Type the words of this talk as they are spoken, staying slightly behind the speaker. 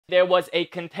There was a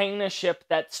container ship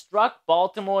that struck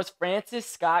Baltimore's Francis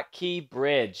Scott Key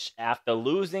Bridge after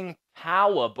losing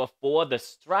power before the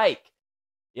strike.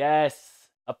 Yes,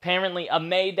 apparently a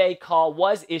Mayday call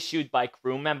was issued by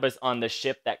crew members on the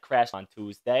ship that crashed on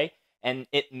Tuesday, and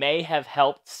it may have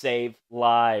helped save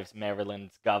lives,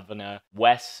 Maryland's Governor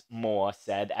Wes Moore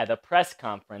said at a press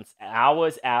conference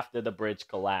hours after the bridge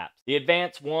collapsed. The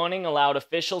advance warning allowed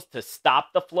officials to stop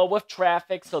the flow of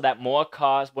traffic so that more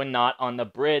cars were not on the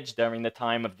bridge during the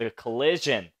time of the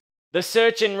collision. The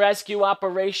search and rescue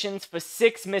operations for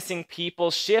 6 missing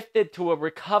people shifted to a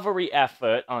recovery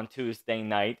effort on Tuesday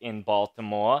night in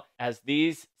Baltimore, as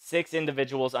these 6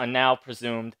 individuals are now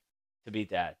presumed to be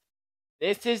dead.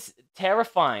 This is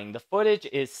terrifying. The footage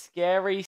is scary.